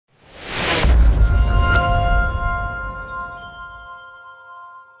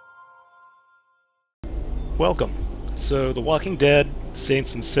welcome. So, The Walking Dead,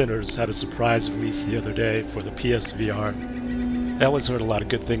 Saints and Sinners had a surprise release the other day for the PSVR. I always heard a lot of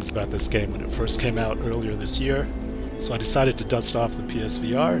good things about this game when it first came out earlier this year, so I decided to dust off the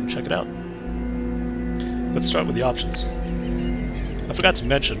PSVR and check it out. Let's start with the options. I forgot to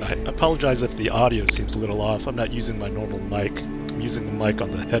mention, I apologize if the audio seems a little off. I'm not using my normal mic. I'm using the mic on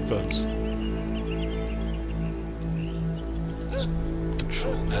the headphones.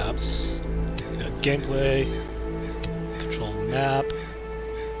 Control maps. We got gameplay. Control map.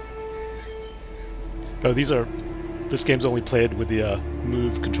 Oh, this game's only played with the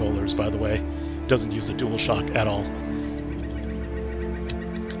Move controllers, by the way. It doesn't use a DualShock at all.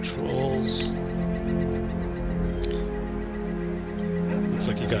 Controls. Looks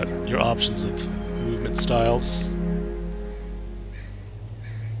like you got your options of movement styles.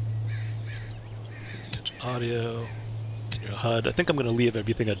 Audio, your HUD. I think I'm going to leave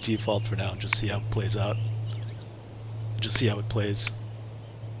everything at default for now and just see how it plays out. Just see how it plays.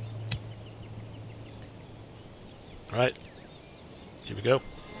 Alright, here we go.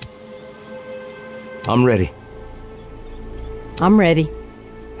 I'm ready. I'm ready.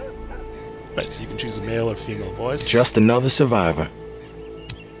 Right, so you can choose a male or female voice. Just another survivor.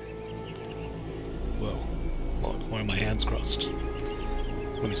 Whoa, why are my hands crossed?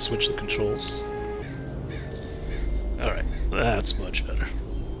 Let me switch the controls. Alright, that's much better.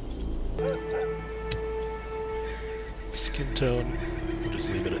 Skin tone, we'll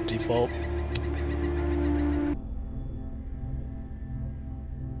just leave it at default.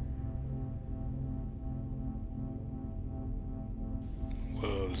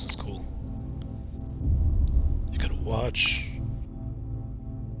 Whoa, this is cool. You gotta watch.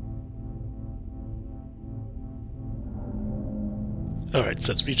 Alright,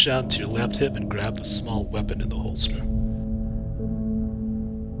 so let's reach down to your left hip and grab the small weapon in the holster.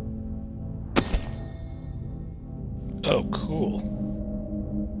 Oh, cool.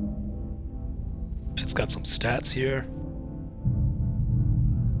 It's got some stats here.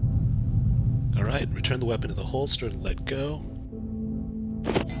 Alright, return the weapon to the holster and let go.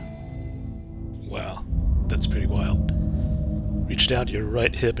 Wow, that's pretty wild. Reach down to your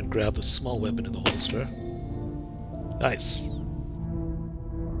right hip and grab the small weapon in the holster. Nice.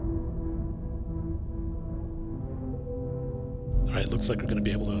 Alright, looks like we're going to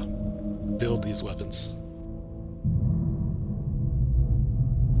be able to build these weapons.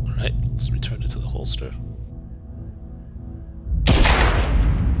 Alright, let's return it to the holster.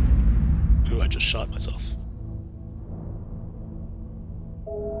 Ooh, I just shot myself.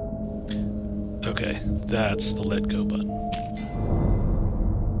 Okay, that's the let go button.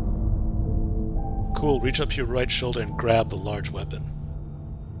 Cool, reach up to your right shoulder and grab the large weapon.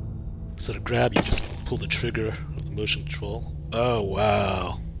 So to grab, you just pull the trigger of the motion control. Oh,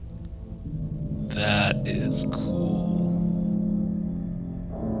 wow. That is cool.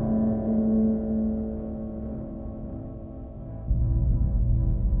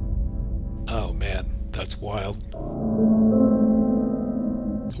 Oh man, that's wild.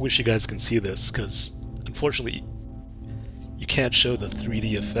 I wish you guys can see this, because unfortunately you can't show the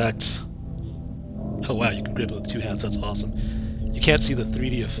 3D effect. Oh wow, you can grip it with two hands, that's awesome. You can't see the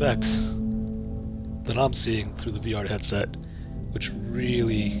 3D effect that I'm seeing through the VR headset, which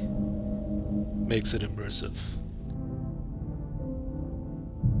really makes it immersive.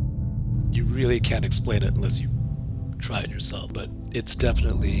 You really can't explain it unless you try it yourself, but it's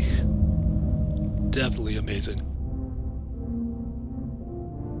definitely amazing.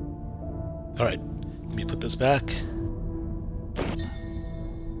 Alright, let me put this back.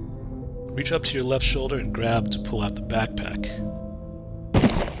 Reach up to your left shoulder and grab to pull out the backpack.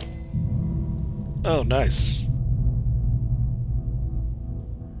 Oh, nice.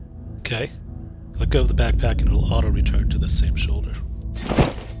 Okay. Let go of the backpack and it'll auto-return to the same shoulder.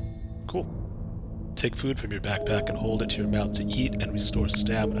 Cool. Take food from your backpack and hold it to your mouth to eat and restore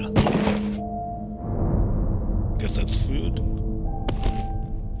stamina. Guess that's food.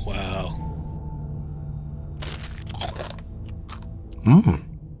 Wow.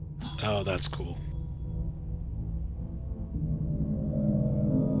 Oh, that's cool.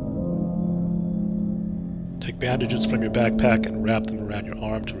 Take bandages from your backpack and wrap them around your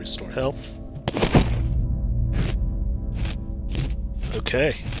arm to restore health.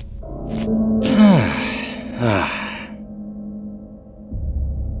 Okay.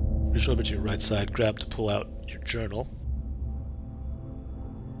 Reach over to your right side, grab to pull out your journal.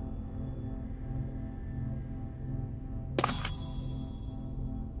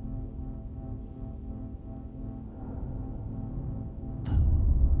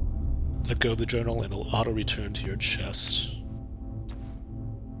 Let go of the journal and it'll auto-return to your chest.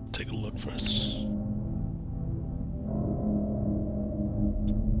 Take a look first.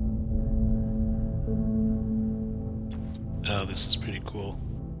 Wow, this is pretty cool.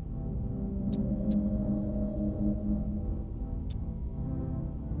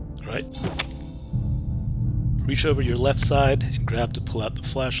 Right. Reach over your left side and grab to pull out the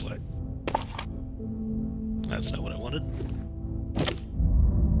flashlight. That's not what I wanted.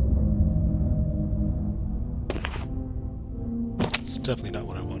 It's definitely not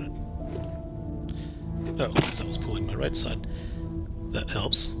what I wanted. Oh, because I was pulling my right side. That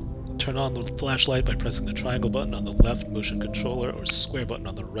helps. Turn on the flashlight by pressing the triangle button on the left motion controller or square button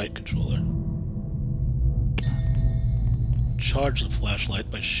on the right controller. Charge the flashlight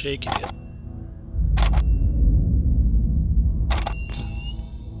by shaking it.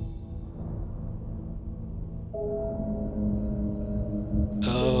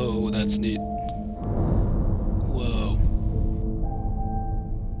 Oh, that's neat. Whoa.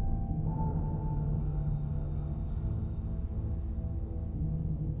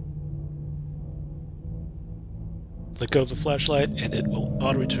 Let go of the flashlight and it will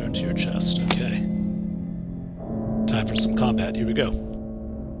auto-return to your chest. Okay. Time for some combat. Here we go.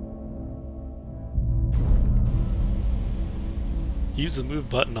 Use the move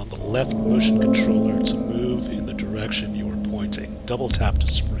button on the left motion controller to move in the direction you are pointing. Double tap to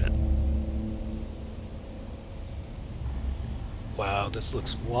sprint. Wow, this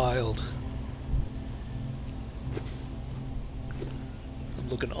looks wild. I'm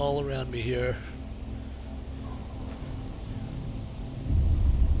looking all around me here.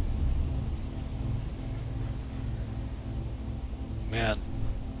 Man,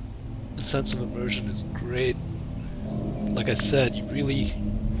 the sense of immersion is great. Like I said, you really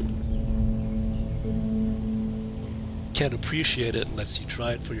can't appreciate it unless you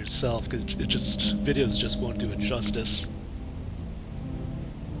try it for yourself, because videos just won't do it justice.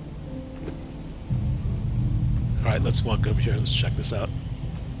 Alright, let's walk over here, let's check this out.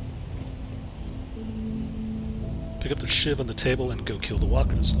 Pick up the shiv on the table and go kill the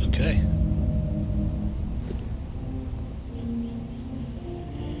walkers. Okay.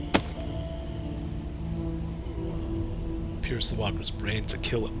 Pierce the walker's brain to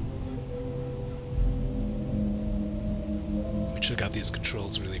kill him. Let me check out these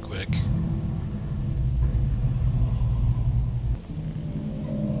controls really quick.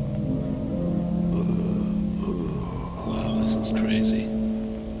 Wow, this is crazy.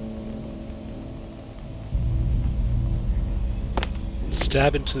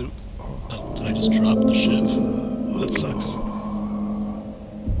 Stab into... Oh, did I just drop the shiv? That sucks.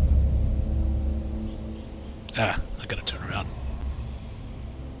 Ah, I gotta turn around.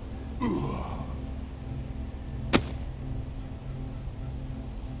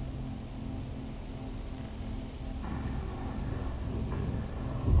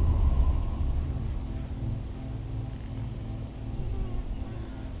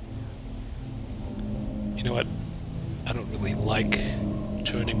 You know what? I don't really like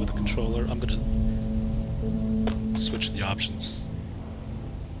turning with a controller. I'm gonna switch the options.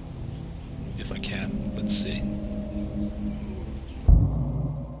 If I can. Let's see.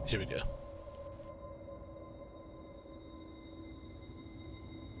 Here we go.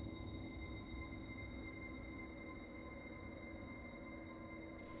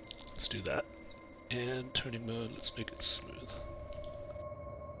 Let's do that. And turning mode, let's make it smooth.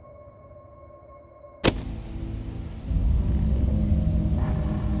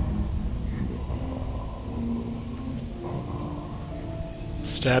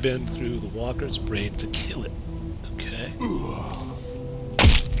 Stab in through the walker's brain to kill it. Okay.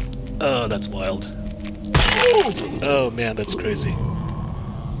 Oh, that's wild. Oh man, that's crazy.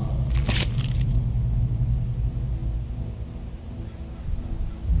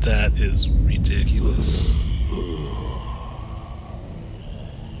 That is ridiculous.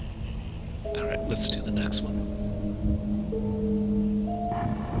 Alright, let's do the next one.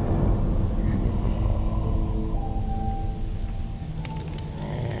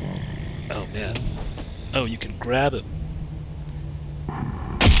 Oh man. Oh, you can grab him.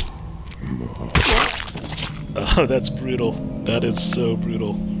 Oh, that's brutal. That is so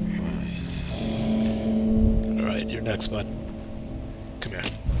brutal. Alright, you're next, bud. Come here.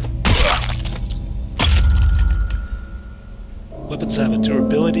 Weapons have a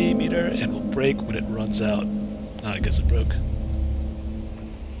durability meter and will break when it runs out. Oh, I guess it broke.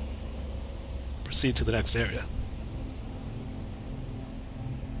 Proceed to the next area.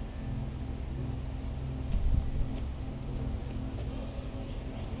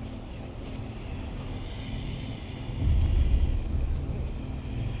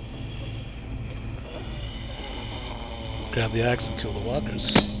 Grab the axe and kill the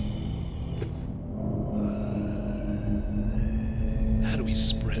walkers. How do we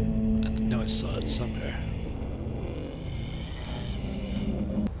sprint? I know I saw it somewhere.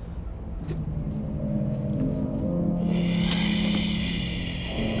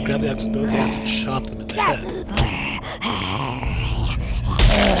 grab the axe with both hands and chop them in the head.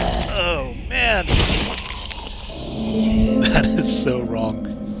 Oh, man! That is so wrong.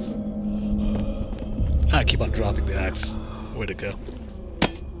 I keep on dropping the axe. Way to go.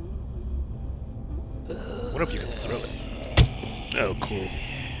 What if you can throw it? Oh, cool.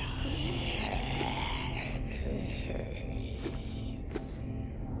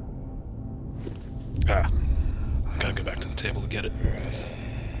 Ah. Gotta go back to the table to get it.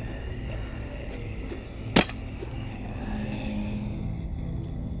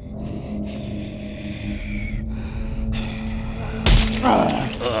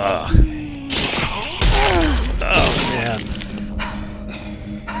 Oh man.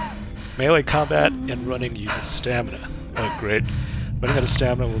 Melee combat and running uses stamina. Oh great. Running out of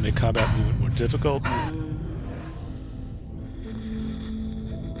stamina will make combat movement more difficult.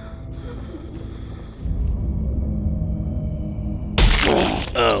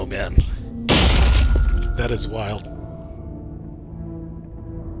 Oh man. That is wild.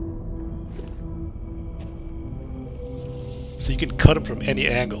 So you can cut him from any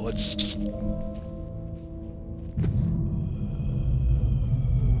angle, it's just...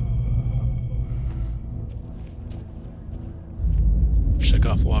 Check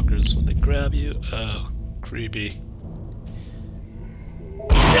off walkers when they grab you. Oh, creepy.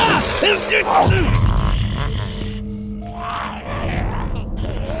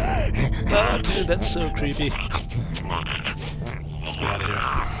 Oh dude, that's so creepy. Let's get out of here.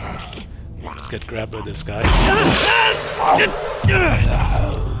 Let's get grabbed by this guy. Oh,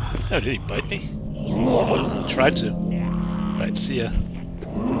 did he bite me? He tried to. Alright, see ya.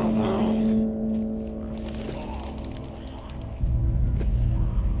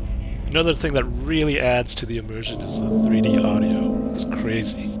 Another thing that really adds to the immersion is the 3D audio. It's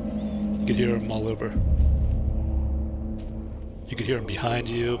crazy. You can hear him all over. You can hear him behind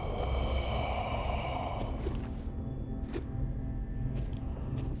you.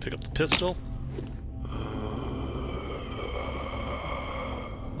 Pick up the pistol.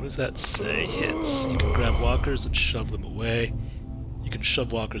 What does that say? Hits. You can grab walkers and shove them away. You can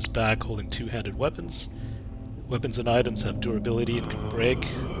shove walkers back holding two-handed weapons. Weapons and items have durability and can break.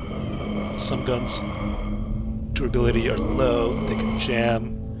 Some guns' durability are low. They can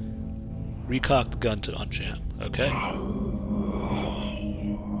jam. Recock the gun to unjam. Okay?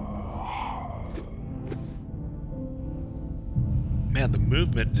 Man, the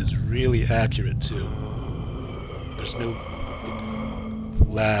movement is really accurate too. There's no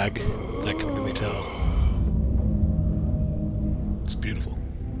lag that I can really tell. It's beautiful.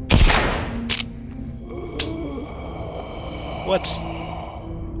 What?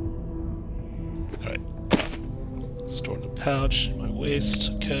 Alright. Store in the pouch, in my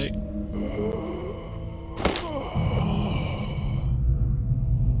waist, okay.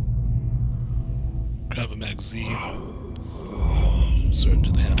 Grab a magazine. Insert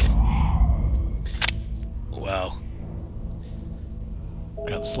into the handle. Wow.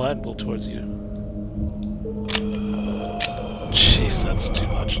 Grab the slide and pull towards you. Jeez, that's too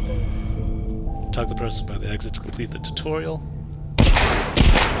much. Talk the person by the exit to complete the tutorial.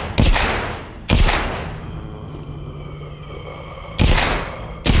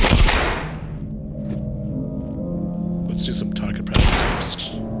 Let's do some target practice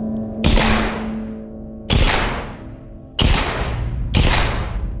first.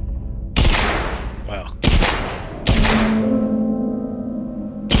 Wow.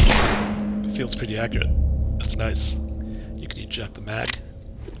 It feels pretty accurate. That's nice. You can eject the mag.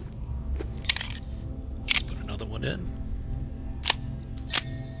 Just put another one in.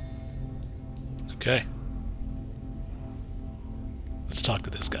 Okay. Let's talk to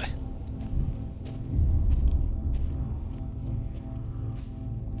this guy.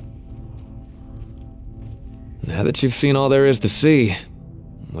 Now that you've seen all there is to see,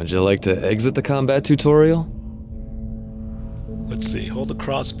 would you like to exit the combat tutorial? Let's see, hold the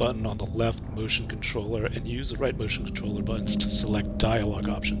cross button on the left motion controller and use the right motion controller buttons to select dialogue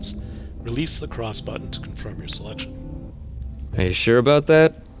options. Release the cross button to confirm your selection. Are you sure about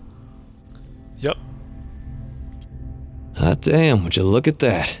that? Yep. Hot damn, would you look at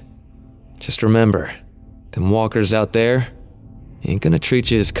that? Just remember, them walkers out there ain't gonna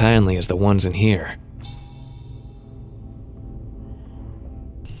treat you as kindly as the ones in here.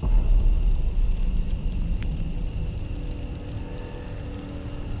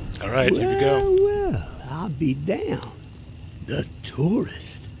 Alright, here we go. Well, I'll be damned. The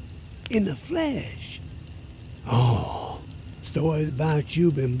tourist. In the flesh. Oh, stories about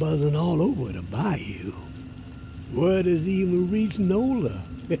you been buzzing all over the bayou. Word has even reached Nola.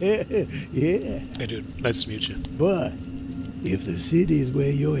 Yeah. Hey dude, nice to meet you. But If the city's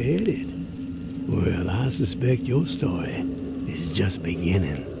where you're headed, well, I suspect your story is just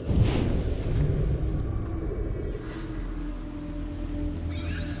beginning.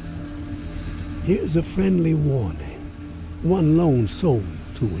 Here's a friendly warning. One lone soul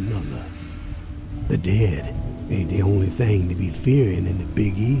to another. The dead ain't the only thing to be fearing in the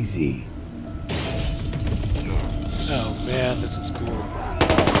Big Easy. Oh man, this is cool.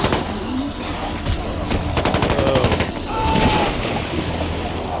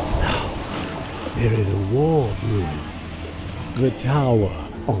 There is a wall brewing. The tower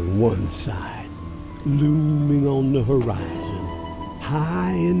on one side, looming on the horizon,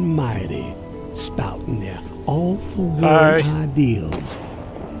 high and mighty, spouting their all-for-one ideals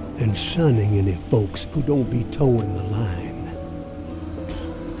and shunning any folks who don't be towing the line.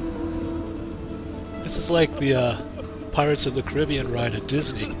 This is like the Pirates of the Caribbean ride at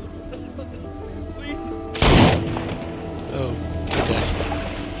Disney. Oh, okay.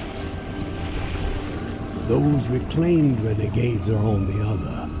 Those reclaimed renegades are on the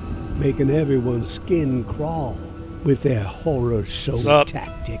other, making everyone's skin crawl with their horror show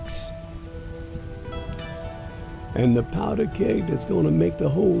tactics. And the powder keg that's gonna make the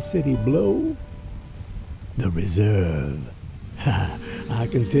whole city blow? The reserve. I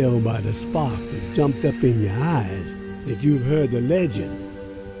can tell by the spark that jumped up in your eyes that you've heard the legend.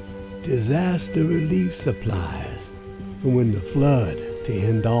 Disaster relief supplies from when the flood to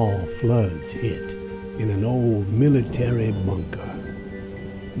end all floods hit in an old military bunker.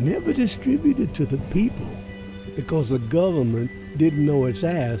 Never distributed to the people because the government didn't know its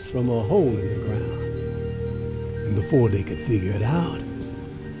ass from a hole in the ground. And before they could figure it out,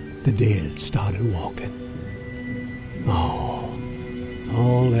 the dead started walking. Oh,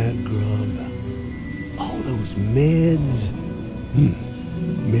 all that grub, all those meds,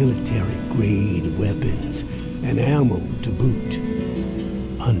 military-grade weapons and ammo to boot,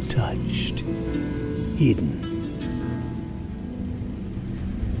 untouched, hidden.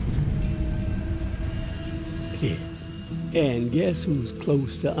 And guess who's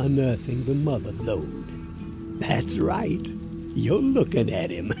close to unearthing the mother lode? That's right, you're looking at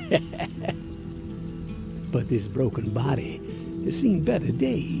him. But this broken body has seen better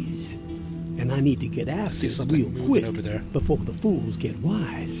days, and I need to get after it real quick over there before the fools get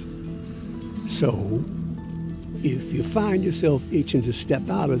wise. So, if you find yourself itching to step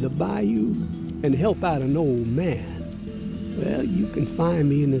out of the bayou and help out an old man, well, you can find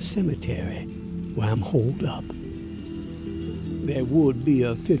me in the cemetery where I'm holed up. There would be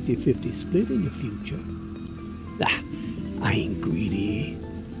a 50-50 split in the future. I ain't greedy,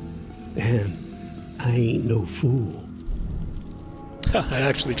 and I ain't no fool. I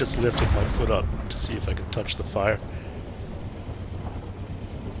actually just lifted my foot up to see if I could touch the fire.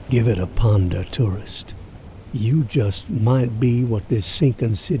 Give it a ponder, tourist. You just might be what this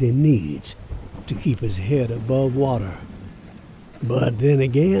sinking city needs to keep its head above water. But then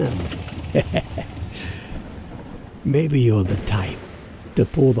again, maybe you're the type to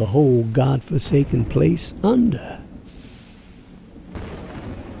pull the whole godforsaken place under.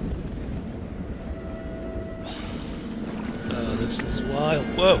 This is wild.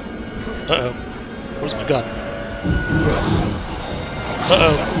 Whoa! Uh-oh. Where's my gun?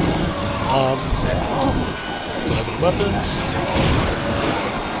 Uh-oh. Do I have any weapons?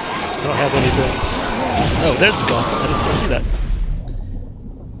 I don't have anything. Oh, there's the gun. I didn't see that.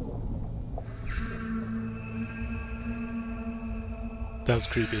 That was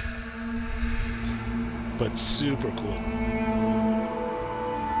creepy. But super cool.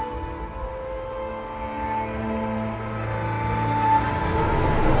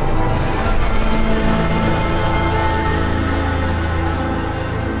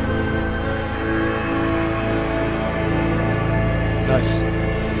 Nice.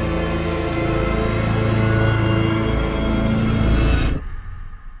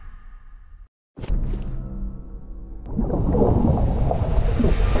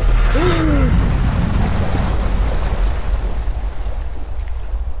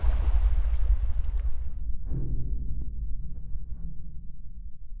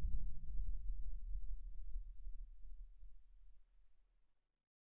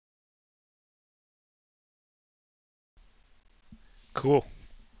 Cool.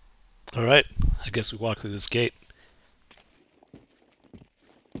 Alright, I guess we walk through this gate.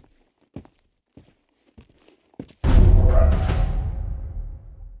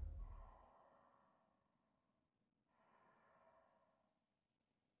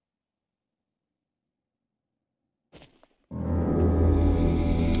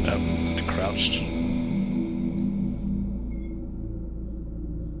 Oh, I crouched.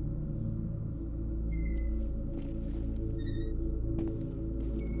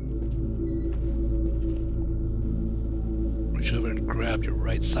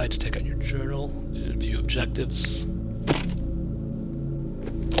 right side to take out your journal and view objectives.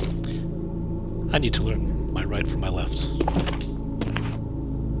 I need to learn my right from my left.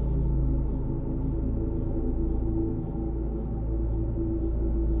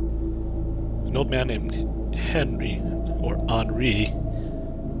 An old man named Henry, or Henri,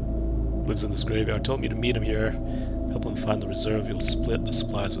 lives in this graveyard. Told me to meet him here, help him find the reserve. You'll split the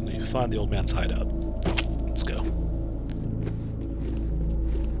supplies when you find the old man's hideout. Let's go.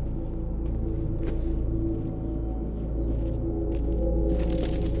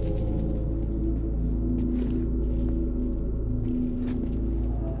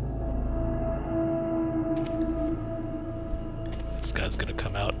 This guy's gonna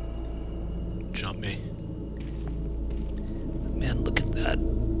come out, jump me. Man, look at that.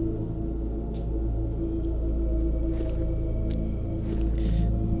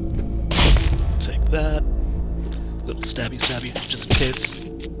 Take that. Little stabby just in case.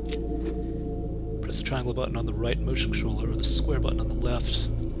 Press the triangle button on the right motion controller or the square button on the left.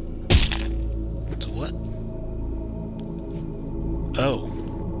 To what? Oh,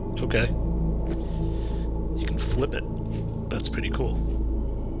 okay. You can flip it. That's pretty cool.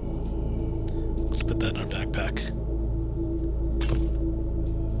 Let's put that in our backpack.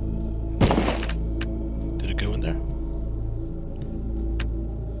 Did it go in there?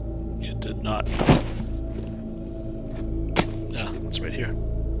 It did not. Ah, it's right here.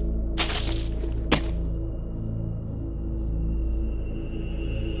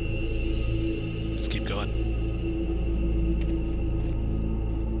 Let's keep going.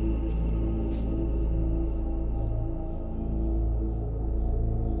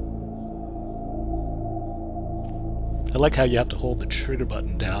 I like how you have to hold the trigger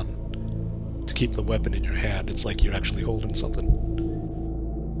button down to keep the weapon in your hand. It's like you're actually holding something.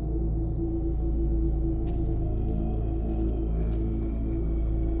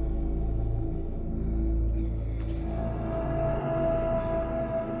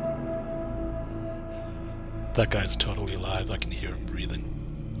 That guy's totally alive. I can hear him breathing.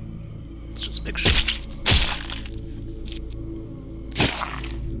 Let's just make sure.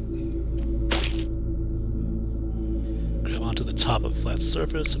 Onto the top of a flat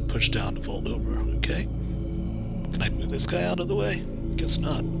surface and push down to vault over. Okay. Can I move this guy out of the way? Guess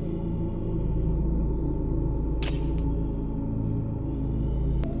not. I'm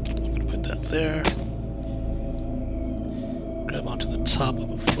gonna put that there. Grab onto the top of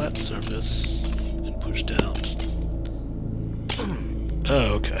a flat surface and push down.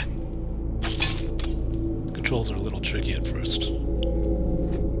 Oh, okay. Controls are a little tricky at first.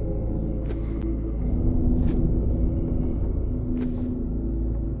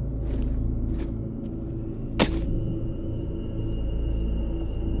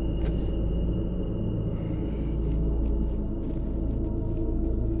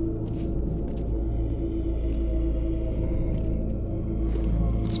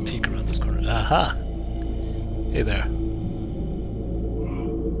 Aha! Hey there.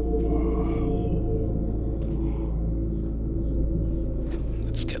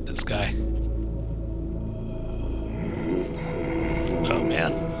 Let's get this guy. Oh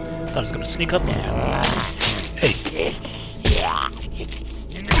man, thought I was gonna sneak up on you. Hey!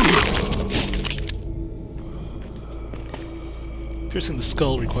 Piercing the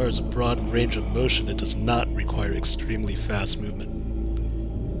skull requires a broad range of motion. It does not require extremely fast movement.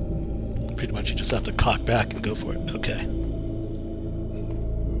 Pretty much you just have to cock back and go for it. Okay.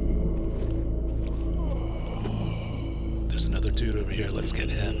 There's another dude over here. Let's get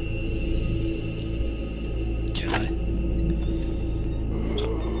him. Can I?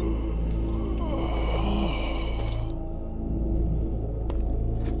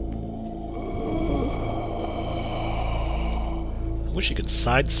 I wish you could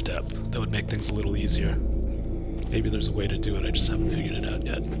sidestep. That would make things a little easier. Maybe there's a way to do it. I just haven't figured it out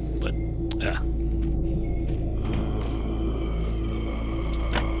yet. But yeah.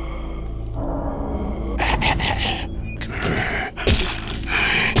 Come here.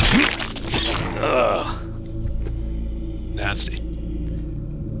 Ugh. Nasty.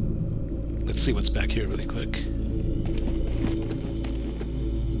 Let's see what's back here really quick.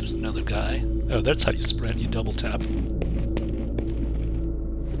 There's another guy. Oh, that's how you sprint. You double tap.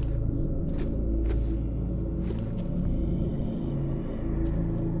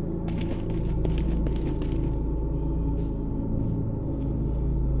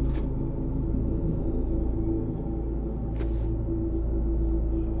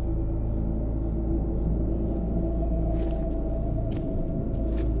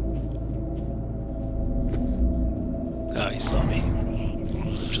 He saw me.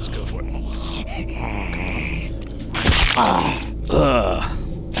 Just go for it. Ugh.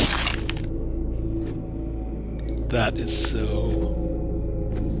 That is so...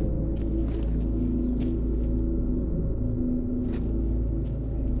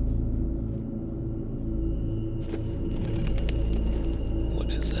 What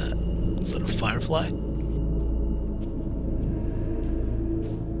is that? Is that a firefly?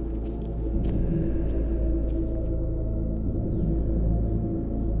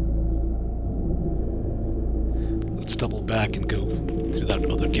 Let's double back and go through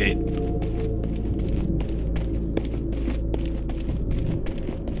that other gate.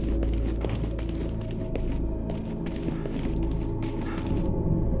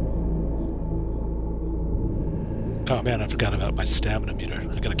 Oh man, I forgot about my stamina meter.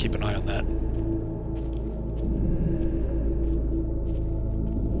 I gotta keep an eye on that.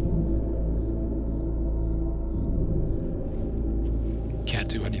 Can't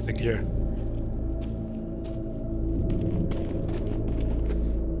do anything here.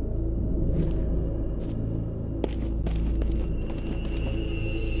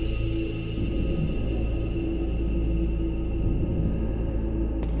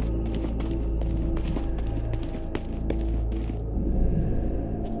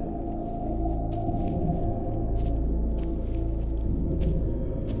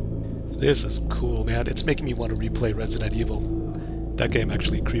 This is cool, man. It's making me want to replay Resident Evil. That game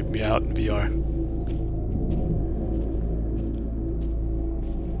actually creeped me out in VR.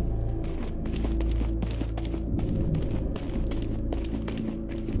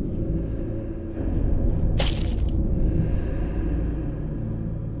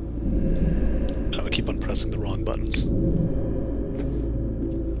 Oh, I keep on pressing the wrong buttons.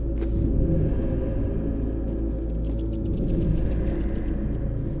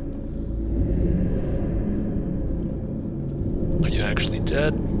 Actually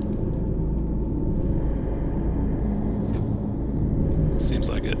dead? Seems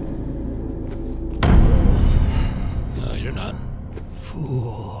like it. No, you're not.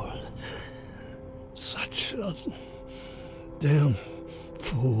 Fool. Such a damn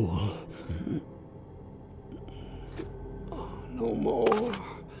fool. Oh, no more.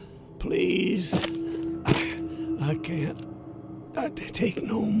 Please. I can't. I take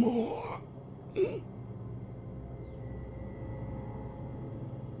no more.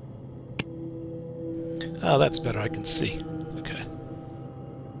 Oh, that's better. I can see. Okay.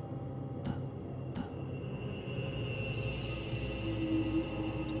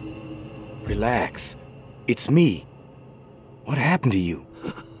 Relax. It's me. What happened to you?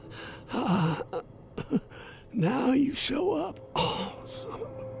 Now you show up. Oh, son of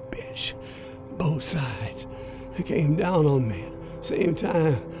a bitch. Both sides. They came down on me. Same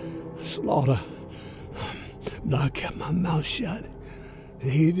time. Slaughter. But I kept my mouth shut.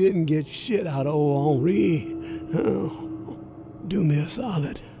 He didn't get shit out of old Henri. Oh, do me a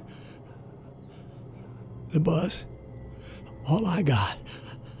solid. The bus, all I got,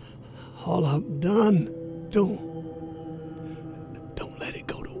 all I've done, don't let it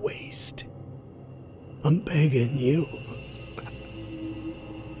go to waste. I'm begging you.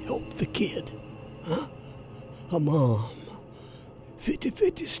 Help the kid, huh? A mom.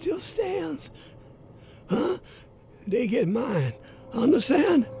 50-50 still stands, huh? They get mine.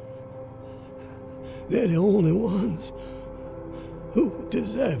 Understand? They're the only ones who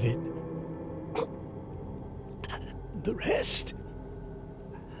deserve it. The rest?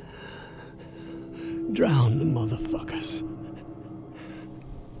 Drown the motherfuckers.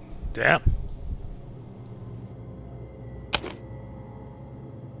 Damn.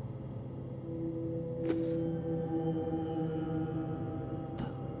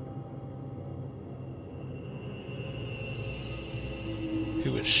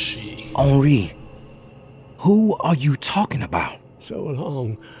 Who is she? Henri. Who are you talking about? So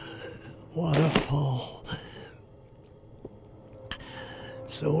long, waterfall.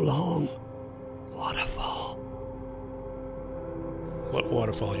 So long, waterfall. What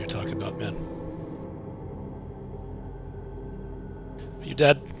waterfall are you talking about, man? Are you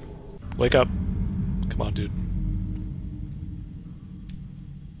dead? Wake up. Come on, dude.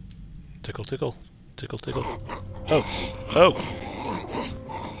 Tickle, tickle. Tickle, tickle. Oh. Oh!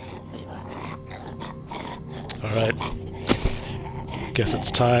 Alright. Guess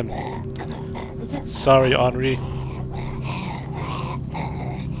it's time. Sorry, Henri.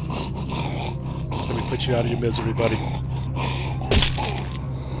 Let me put you out of your misery, buddy.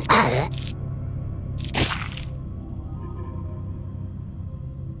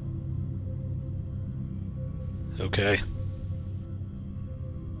 Okay.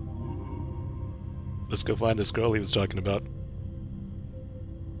 Let's go find this girl he was talking about.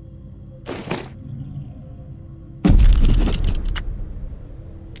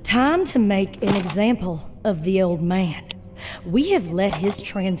 Time to make an example. of the old man. We have let his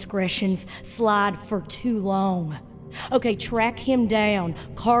transgressions slide for too long. Okay, track him down,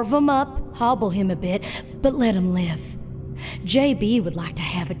 carve him up, hobble him a bit, but let him live. JB would like to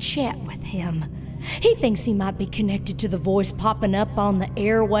have a chat with him. He thinks he might be connected to the voice popping up on the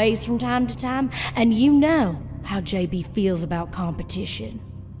airways from time to time, and you know how JB feels about competition.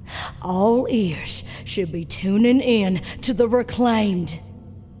 All ears should be tuning in to the Reclaimed.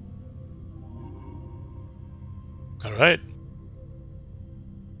 All right.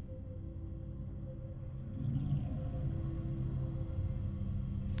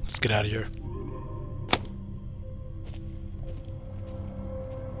 Let's get out of here.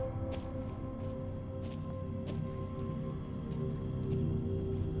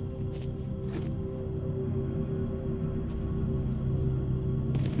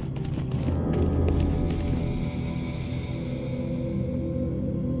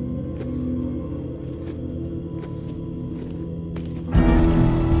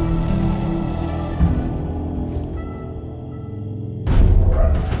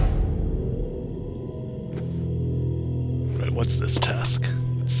 What's this task?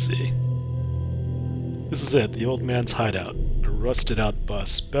 Let's see. This is it, the old man's hideout. A rusted out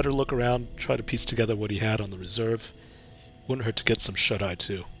bus. Better look around, try to piece together what he had on the reserve. Wouldn't hurt to get some shut-eye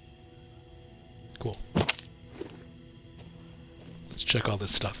too. Cool. Let's check all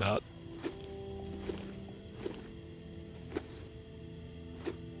this stuff out.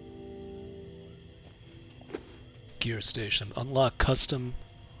 Gear station. Unlock custom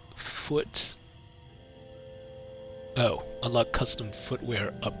foot. Oh, unlock custom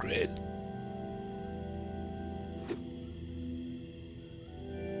footwear upgrade.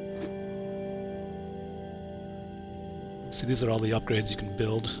 See, these are all the upgrades you can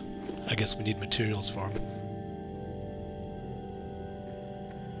build. I guess we need materials for them.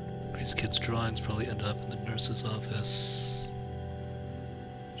 Crazy Kid's drawings probably end up in the nurse's office.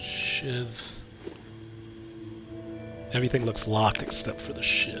 Shiv. Everything looks locked except for the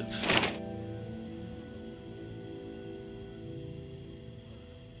shiv.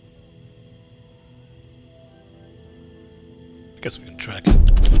 I guess we can track it.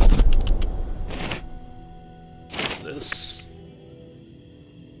 What's this?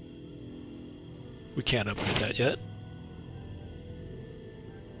 We can't upgrade that yet.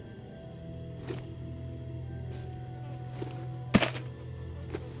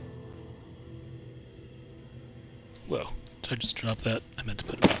 Whoa, did I just drop that? I meant to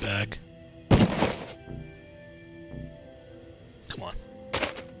put it in the bag. Come on.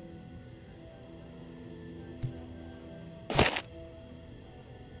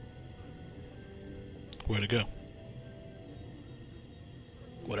 Where to go?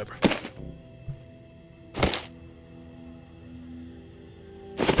 Whatever.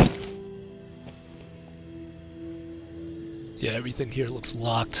 Yeah, everything here looks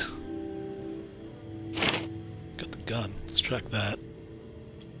locked. Got the gun. Let's track that.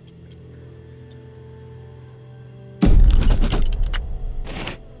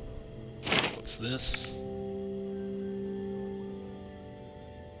 What's this?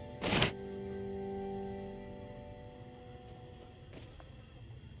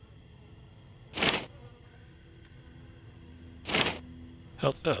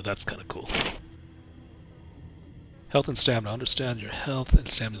 Health. Oh, that's kind of cool. Health and stamina. Understand your health and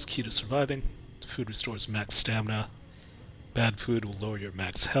stamina is key to surviving. Food restores max stamina. Bad food will lower your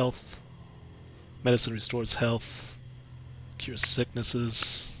max health. Medicine restores health. Cures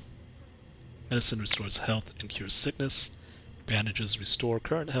sicknesses. Medicine restores health and cures sickness. Bandages restore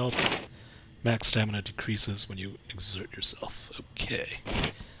current health. Max stamina decreases when you exert yourself. Okay.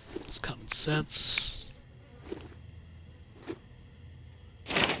 It's common sense.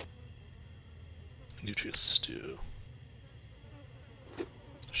 Nutrient stew.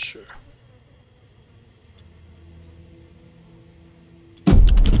 Sure.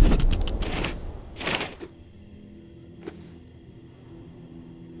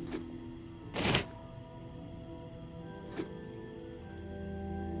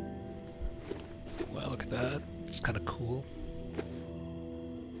 Wow, look at that. It's kind of cool.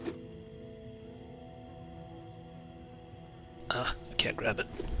 Ah, I can't grab it.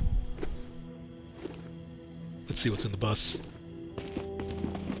 Let's see what's in the bus.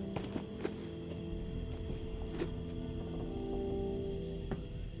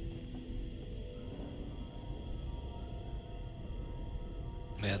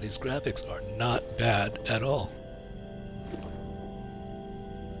 Man, these graphics are not bad at all.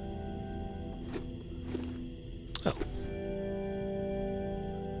 Oh.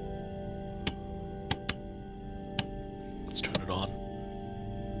 Let's turn it on.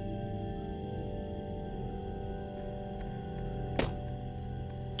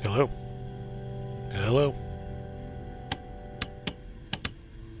 Hello? Hello?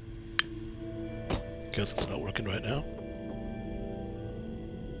 Guess it's not working right now.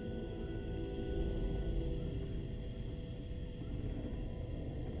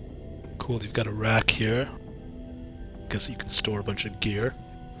 Cool, you've got a rack here. Guess you can store a bunch of gear.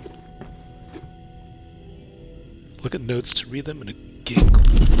 Look at notes to read them and a game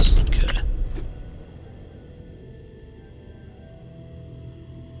clues. Okay.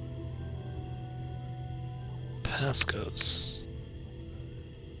 Passcodes.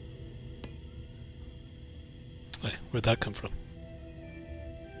 Wait, where'd that come from?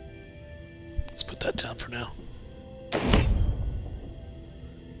 Let's put that down for now.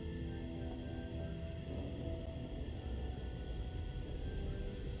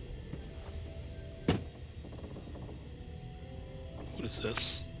 What is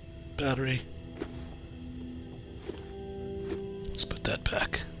this? Battery. Let's put that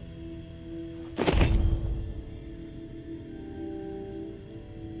back.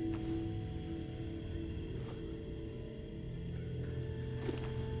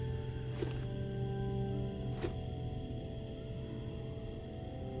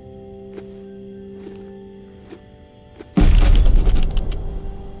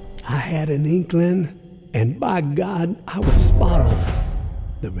 I had an inkling, and by God, I was spot on.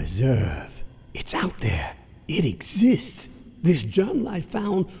 The reserve. It's out there. It exists. This journal I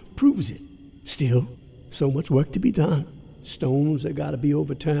found proves it. Still, so much work to be done. Stones that gotta be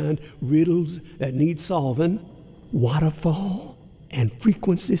overturned, riddles that need solving. Waterfall and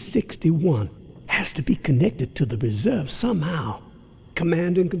frequency 61 has to be connected to the reserve somehow.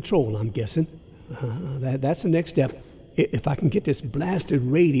 Command and control, I'm guessing. That's the next step. If I can get this blasted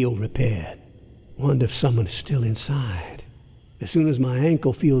radio repaired. Wonder if someone's still inside. As soon as my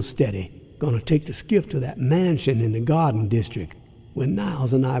ankle feels steady, gonna take the skiff to that mansion in the Garden District where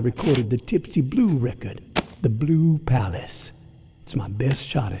Niles and I recorded the Tipsy Blue record, the Blue Palace. It's my best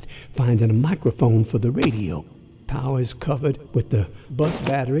shot at finding a microphone for the radio. Power is covered with the bus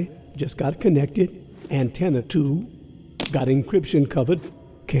battery, just got it connected. Antenna too, got encryption covered.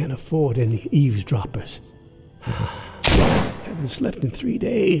 Can't afford any eavesdroppers. Haven't slept in 3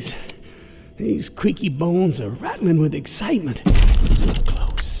 days. These creaky bones are rattling with excitement. So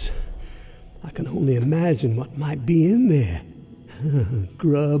close. I can only imagine what might be in there.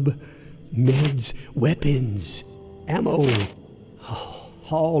 Grub, meds, weapons, ammo. Oh,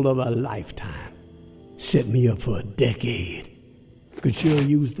 all of a lifetime. Set me up for a decade. Could sure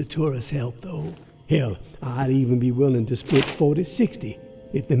use the tourist help, though. Hell, I'd even be willing to split 40-60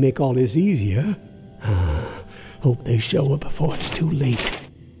 if they make all this easier. Hope they show up before it's too late.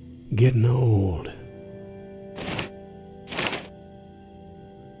 Getting old.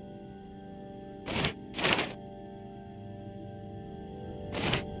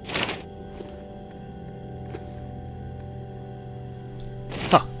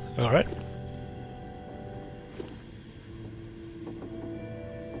 Huh, alright.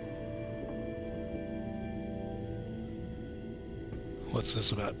 What's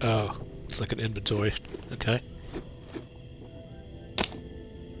this about? Oh, it's like an inventory. Okay.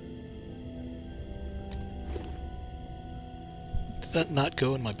 Did that not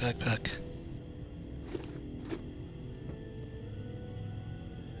go in my backpack?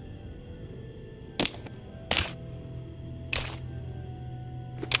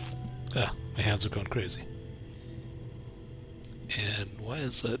 Ah, my hands are going crazy. And why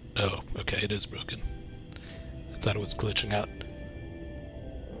is that? Oh, okay, it is broken. I thought it was glitching out.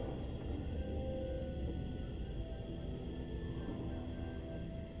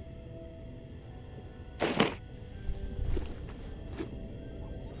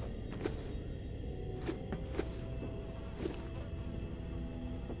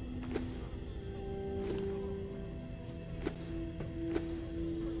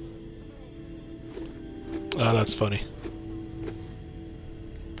 Oh, that's funny.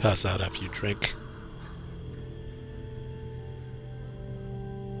 Pass out after you drink.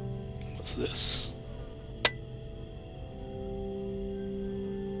 What's this?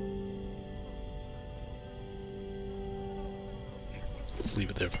 Let's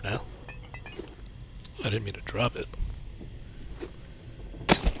leave it there for now. I didn't mean to drop it.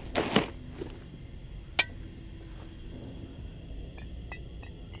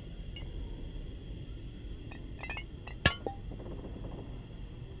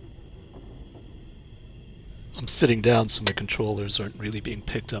 I'm sitting down so my controllers aren't really being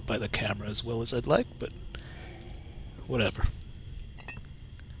picked up by the camera as well as I'd like, but whatever.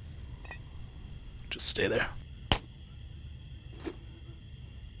 Just stay there.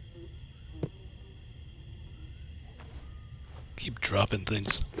 Keep drop in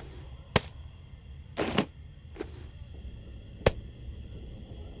things.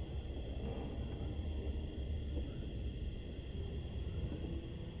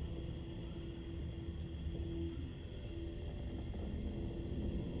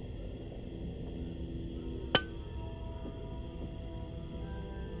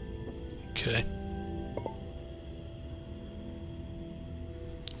 Okay.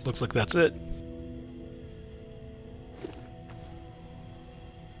 Looks like that's it.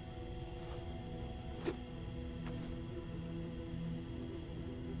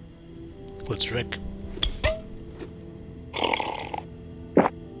 Let's drink.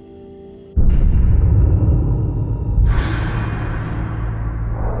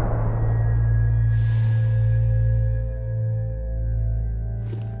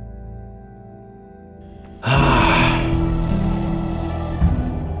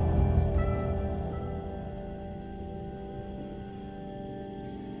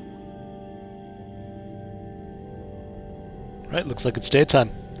 Right, looks like it's daytime.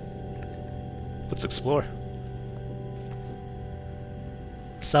 Let's explore.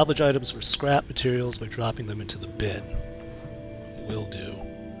 Salvage items for scrap materials by dropping them into the bin. Will do.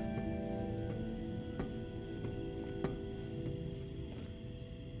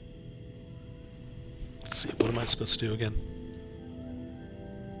 Let's see, what am I supposed to do again?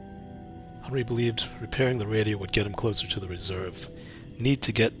 Henry believed repairing the radio would get him closer to the reserve. Need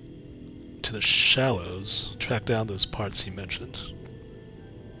to get to the shallows, track down those parts he mentioned.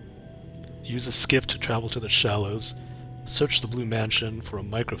 Use a skiff to travel to the shallows, search the Blue Mansion for a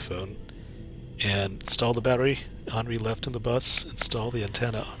microphone, and install the battery Henri left in the bus, install the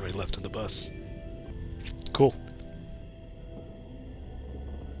antenna Henri left in the bus. Cool.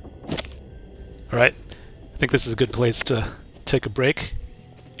 Alright, I think this is a good place to take a break,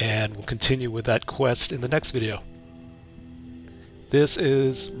 and we'll continue with that quest in the next video. This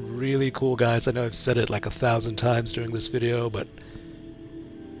is really cool, guys. I know I've said it like 1,000 times during this video, but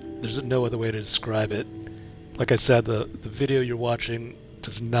there's no other way to describe it. Like I said, the video you're watching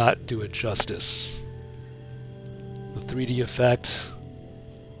does not do it justice. The 3D effect,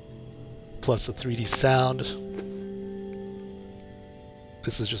 plus the 3D sound,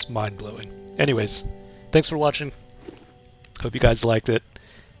 this is just mind-blowing. Anyways, thanks for watching. Hope you guys liked it,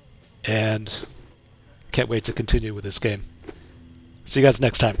 and can't wait to continue with this game. See you guys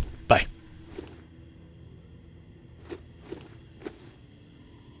next time.